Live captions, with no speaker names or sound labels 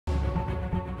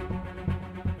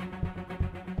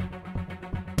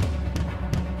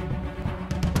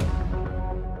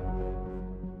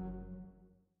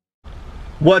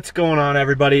What's going on,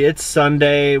 everybody? It's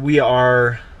Sunday. We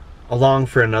are along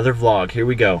for another vlog. Here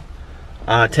we go.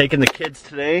 Taking the kids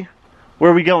today.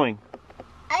 Where are we going?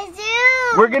 A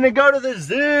zoo! We're gonna go to the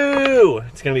zoo!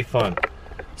 It's gonna be fun.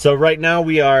 So right now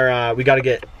we are, we gotta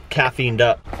get caffeined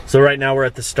up. So right now we're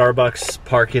at the Starbucks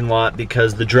parking lot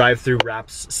because the drive-thru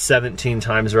wraps 17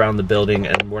 times around the building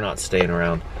and we're not staying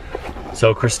around.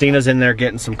 So Kristina's in there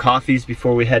getting some coffees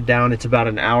before we head down. It's about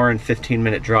an hour and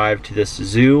 15-minute drive to this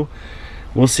zoo.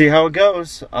 We'll see how it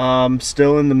goes.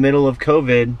 Still in the middle of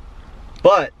COVID,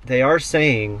 but they are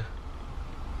saying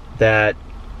that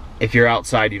if you're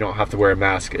outside, you don't have to wear a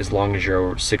mask as long as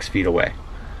you're 6 feet away.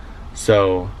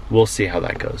 So we'll see how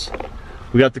that goes.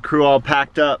 We got the crew all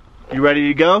packed up. You ready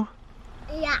to go?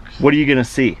 Yeah. What are you gonna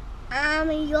see? A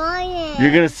lion.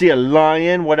 You're gonna see a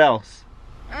lion. What else?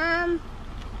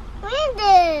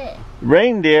 Reindeer.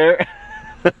 Reindeer.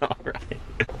 All right.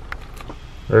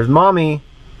 There's mommy.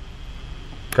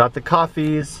 Got the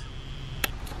coffees.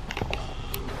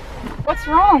 What's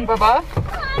wrong, Bubba?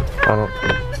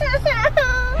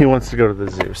 He wants to go to the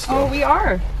zoo. So. Oh, we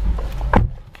are.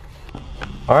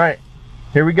 All right,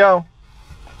 here we go.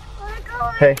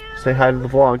 Hey, say hi to the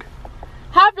vlog.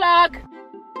 Hi, vlog.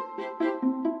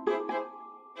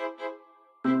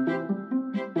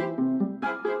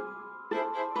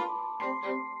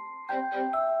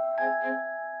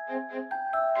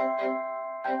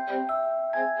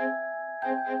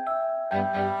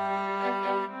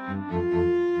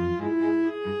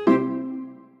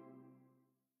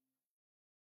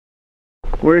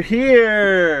 We're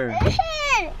here.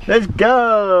 Let's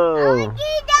go.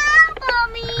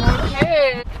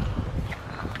 Okay.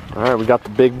 All right, we got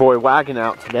the big boy wagon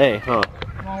out today, huh? You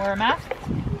want to wear a mask?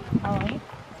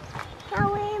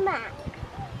 Halloween.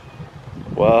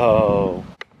 Whoa.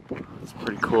 It's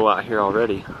pretty cool out here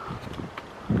already.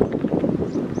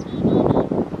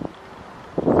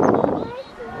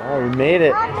 Oh, we made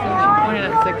it. Only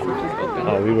at 6, which is open.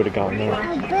 Oh, we would have gotten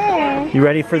there. You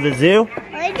ready for the zoo?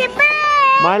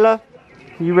 Myla,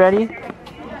 you ready?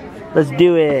 Let's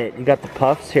do it. You got the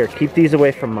puffs? Here, keep these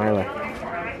away from Myla.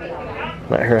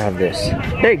 Let her have this.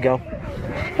 There you go.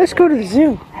 Let's go to the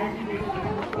zoo.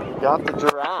 Got the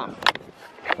giraffe.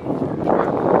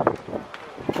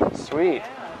 Sweet.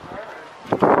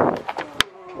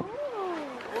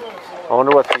 I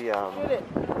wonder what the,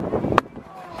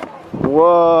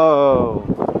 whoa.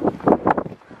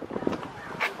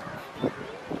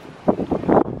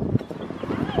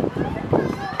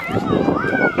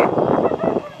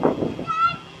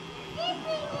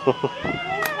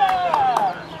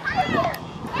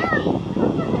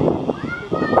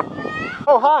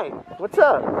 Oh, hi. What's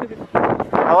up?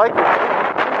 I like it.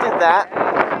 Who did that?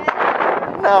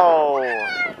 No.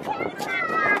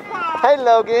 Hey,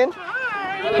 Logan.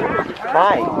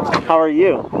 Hi. How are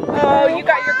you? Oh, you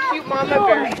got your cute mama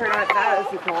bear shirt on. That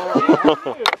is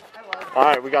cool. All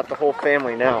right, we got the whole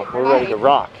family now. We're ready to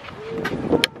rock.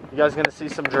 You guys gonna see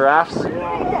some giraffes?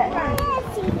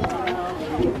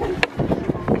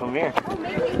 Come here.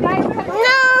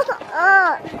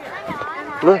 No.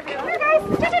 Look.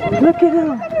 Look at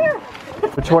him.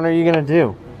 Which one are you gonna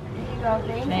do?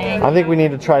 I think we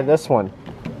need to try this one.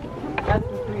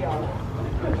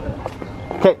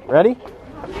 Okay, ready?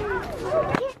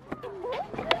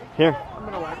 Here.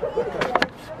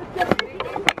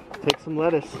 Take some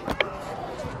lettuce.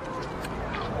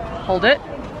 Hold it.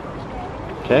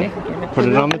 Okay. Put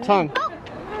it on the tongue.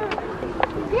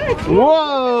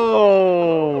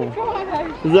 Whoa!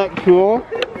 Is that cool?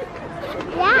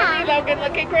 Yeah. Logan,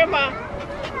 look at Grandma.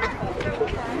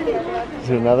 Is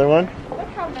there another one?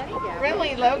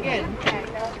 Really, Logan.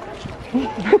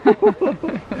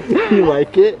 You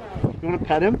like it? You want to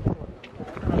pet him?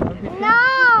 No.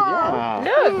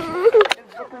 Yeah. Look. Is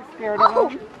scared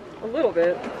of him? A little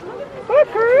bit.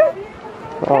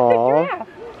 Aww.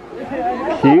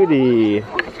 Cutie.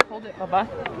 Hold it, Bubba.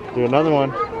 Do another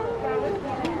one.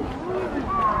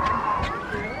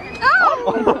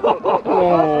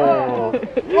 Oh.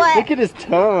 What? Look at his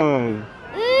tongue.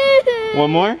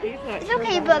 One more? It's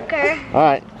okay, Booker.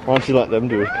 Alright, why don't you let them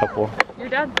do a couple? Your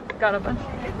dad got a bunch.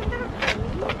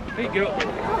 There you go.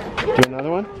 Do another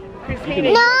one?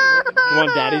 Kristina. No. You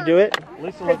want Daddy to do it?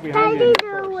 Lisa, look behind you.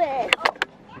 Do it.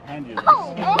 Behind you.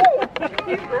 Oh.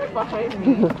 He's right behind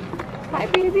me. Hi,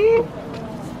 baby.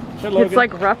 It's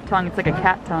like rough tongue. It's like a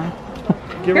cat tongue.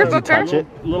 Give Here, us Booker. Touch it.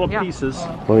 little Yeah. pieces.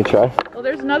 Let me try. Well,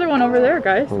 there's another one over there,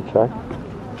 guys. Let me try.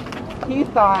 He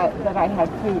thought that I had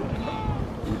poop.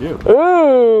 You do.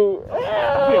 Ooh! You give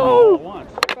them all at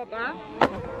once. Bubba.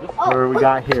 What do we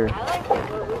got here?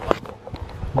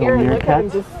 Here, Little look at him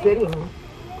meerkats? just sitting.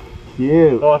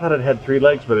 Cute. Oh, I thought it had 3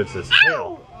 legs, but it's its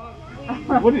tail.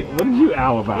 What did you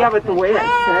owl about? Yeah, but the way it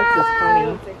sets is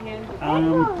funny.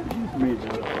 Made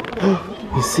that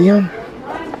up. You see him?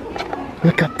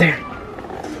 Look up there.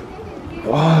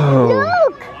 Whoa.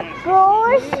 Look,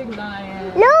 girls.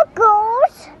 Look,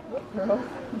 girls.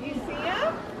 Do you see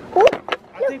him? I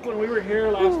think when we were here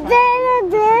last time, Then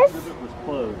this, it was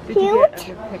closed. Did you get a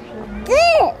good picture?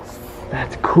 this.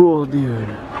 That's cool, dude.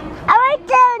 I like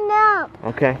that now.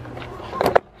 Okay.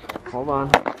 Hold on.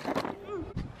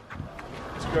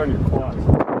 Let's go on your quads.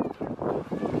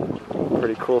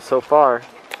 Pretty cool so far.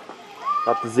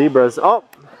 Got the zebras. Oh!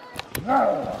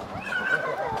 How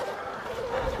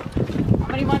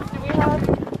many months do we have?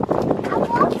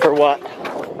 For what?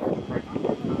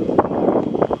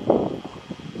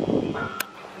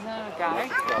 Isn't that a guy?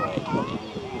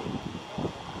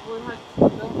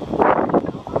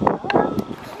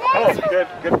 Oh,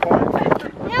 good point.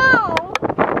 No.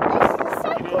 This is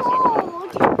so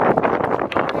cold.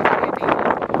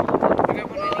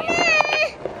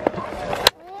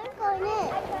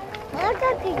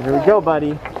 Here we go,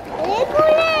 buddy.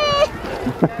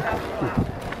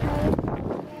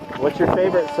 What's your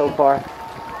favorite so far?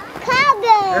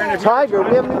 Tiger. Tiger?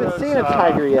 We haven't even seen a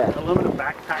tiger yet. Aluminum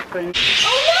backpack thing.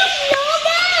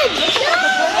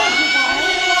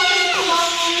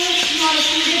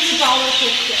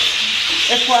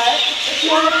 It's what? If you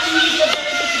want to feed the birds,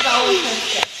 it's $1 per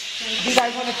stick. Do you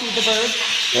guys want to feed the birds?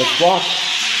 Let's walk.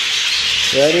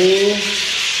 Ready?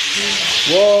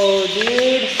 Whoa,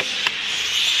 dude.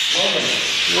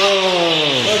 Whoa.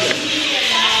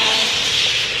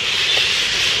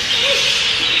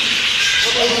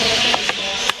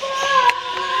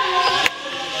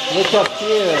 Look up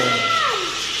here.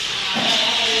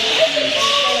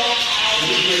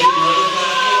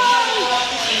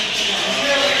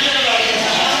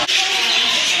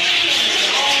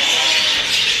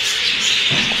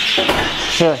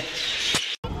 Here.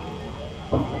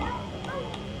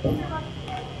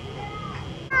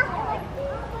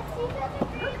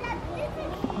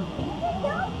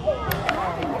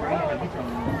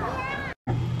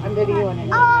 I'm videoing it.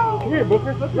 Oh. Here,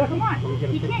 Booker. Look. Come on.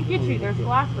 He can't get you. There's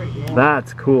glass right there.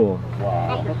 That's cool.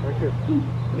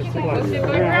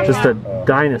 Just a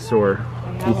dinosaur.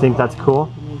 You think that's cool?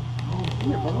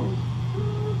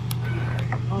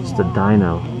 Just a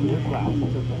dino.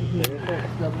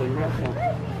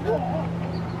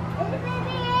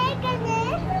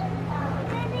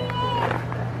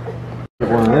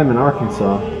 One of them in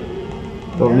Arkansas.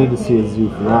 Don't need to see a zoo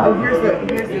for that.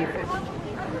 Here's the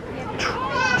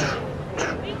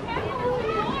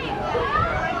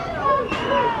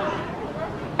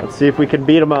Let's see if we can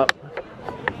beat them up.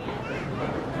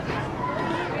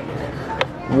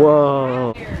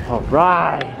 Whoa. All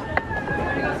right.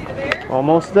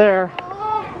 Almost there.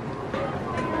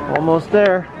 Almost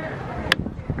there.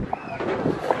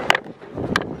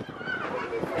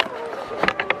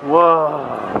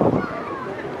 Whoa.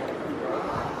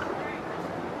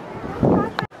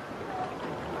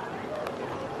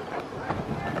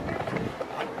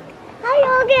 Hi,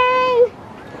 Logan.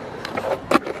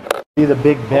 See the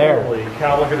big bear. Holy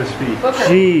cow, look at his feet.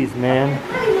 Jeez, man.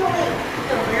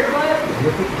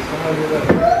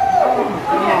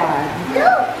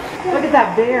 Look at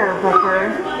that bear, Booker.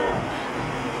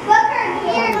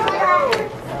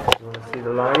 You want to see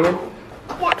the lion?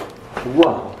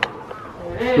 Whoa.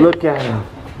 Look at him.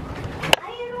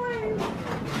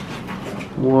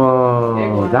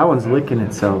 Whoa. That one's licking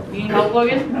itself. You need help,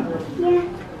 Logan?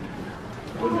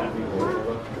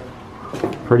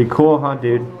 Pretty cool, huh,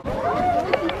 dude?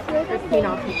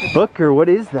 Booker, what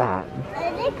is that?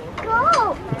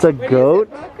 It's a goat?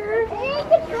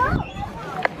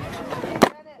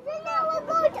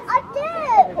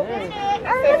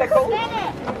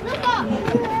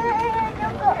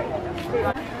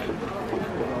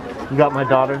 You got my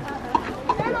daughter?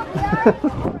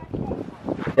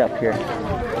 Up here.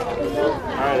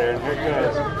 Alright, Aaron, here it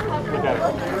goes. Look at it.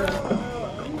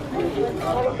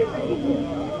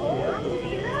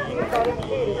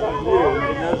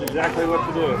 He knows exactly what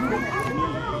to do.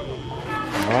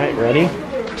 Alright, ready?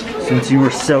 Since you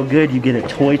were so good, you get a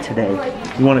toy today.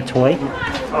 You want a toy?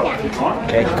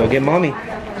 Okay, go get mommy.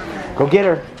 Go get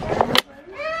her.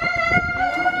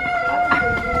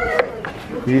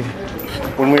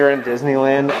 When we were in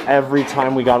Disneyland, every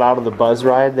time we got out of the Buzz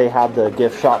ride, they had the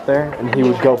gift shop there, and he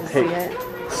would go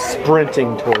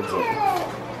sprinting towards it.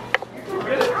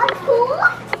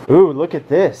 Ooh, look at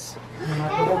this.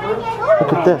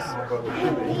 Look at this.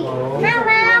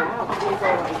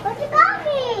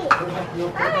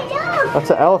 That's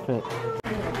an elephant.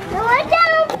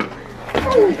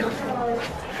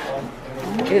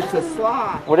 It's a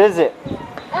sloth. What is it?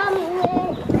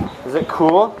 Is Is it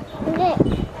cool? Okay.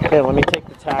 Okay, let me take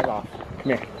the tag off.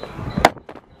 Come here. Let's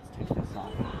take this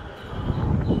off.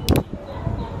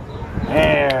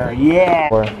 There, yeah.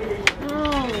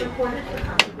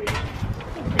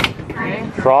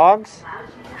 Frogs?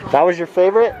 That was your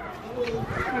favorite?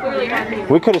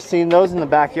 We could have seen those in the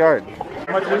backyard.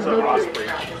 Elephant.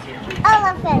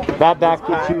 That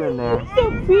backpack you in there. So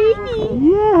pretty.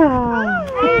 Yeah.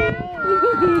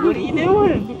 What are you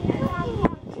doing?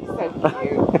 She's so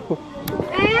cute.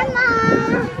 Grandma.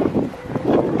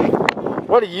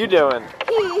 What are you doing?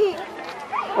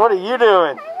 What are you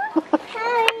doing? Hey,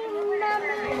 Mommy.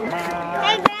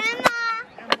 Hey, Grandma.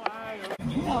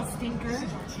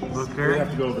 Booker, We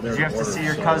have to go over there. did you have to order, see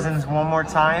your so cousins one more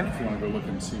time? If you want to go look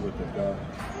and see what they've got.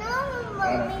 No, I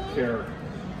don't Mommy. care.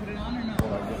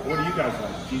 What do you guys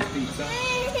want? Cheese pizza?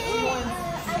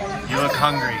 You look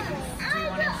hungry.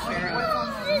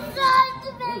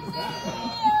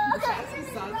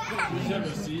 Did you have a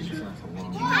seizure?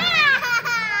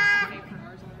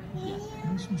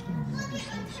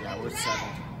 Yeah, we're 7.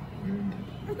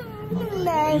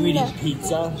 You eating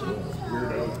pizza?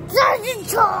 Sausage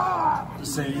sauce!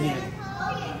 Say it again.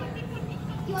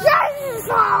 Sausage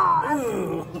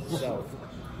sauce!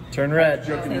 Turn red.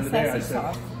 Joking the other day, I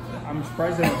said, I'm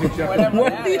surprised they don't pick you up.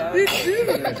 What did you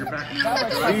do? You're back.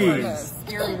 Jeez.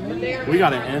 We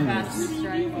gotta end this.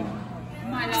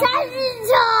 Sausage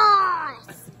sauce!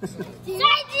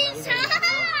 Sausage sauce!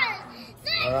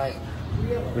 Alright.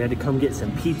 We had to come get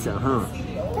some pizza, huh?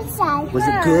 Was Was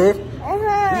it good?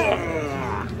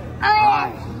 Yeah!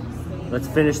 Alright. Let's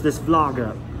finish this vlog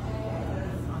up.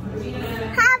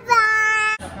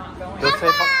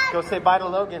 Go say bye to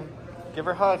Logan. Give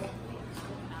her a hug.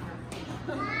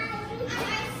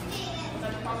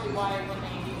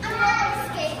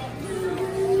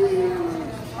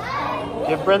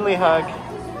 Give Brindley a hug.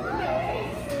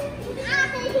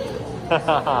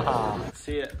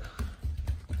 See it.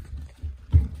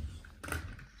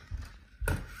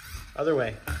 Other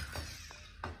way.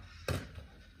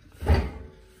 There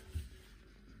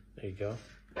you go.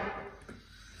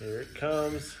 Here it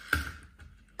comes.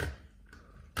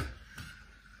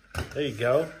 There you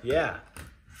go. Yeah.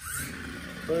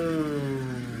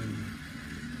 Boom.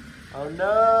 Oh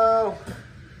no.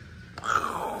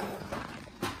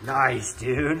 Nice,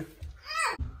 dude.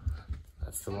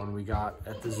 That's the one we got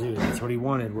at the zoo. That's what he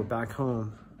wanted. We're back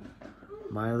home.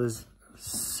 Myla's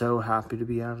so happy to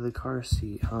be out of the car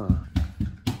seat, huh?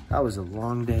 That was a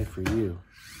long day for you.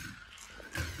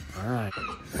 All right.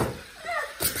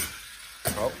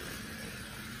 Oh.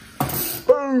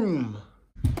 Boom.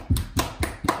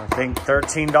 I think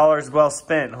 $13 well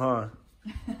spent, huh?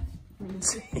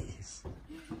 Jeez.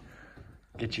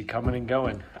 Get you coming and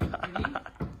going.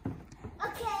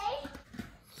 Okay.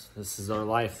 This is our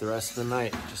life the rest of the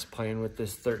night, just playing with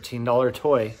this $13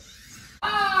 toy.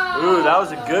 Ooh, that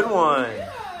was a good one.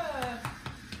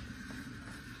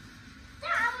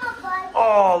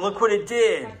 Oh, look what it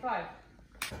did.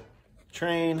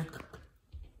 Train.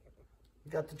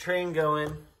 Got the train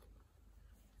going.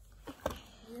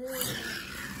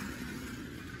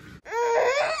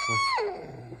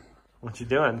 What you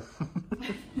doing?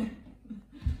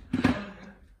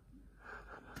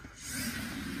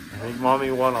 I think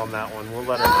Mommy won on that one. We'll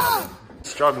let her know.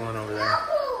 Struggling over there.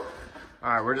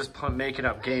 All right, we're just making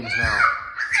up games now.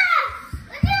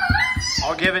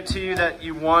 I'll give it to you that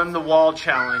you won the wall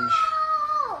challenge.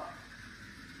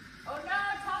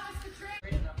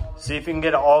 See if you can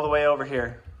get it all the way over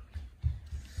here.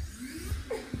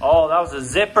 Oh, that was a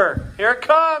zipper. Here it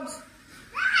comes.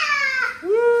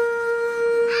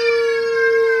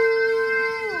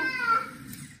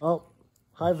 Oh,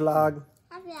 hi vlog.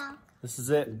 Hi vlog. This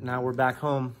is it. Now we're back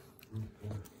home.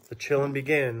 The chilling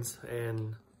begins,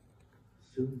 and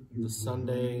the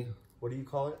Sunday, what do you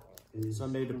call it?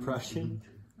 Sunday depression?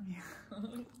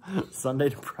 Sunday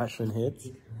depression hits.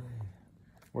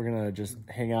 We're gonna just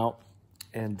hang out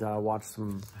and watch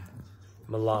some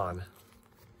Milan.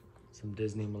 Some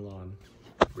Disney Milan.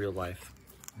 Real life.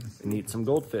 And eat some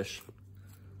goldfish.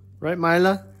 Right,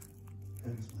 Myla?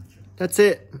 That's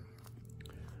it.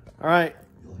 All right.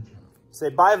 Say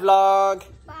bye, vlog.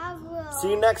 Bye, vlog.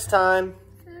 See you next time.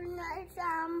 See you next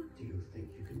time.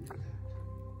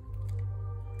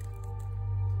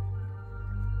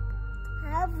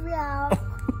 Hi, vlog.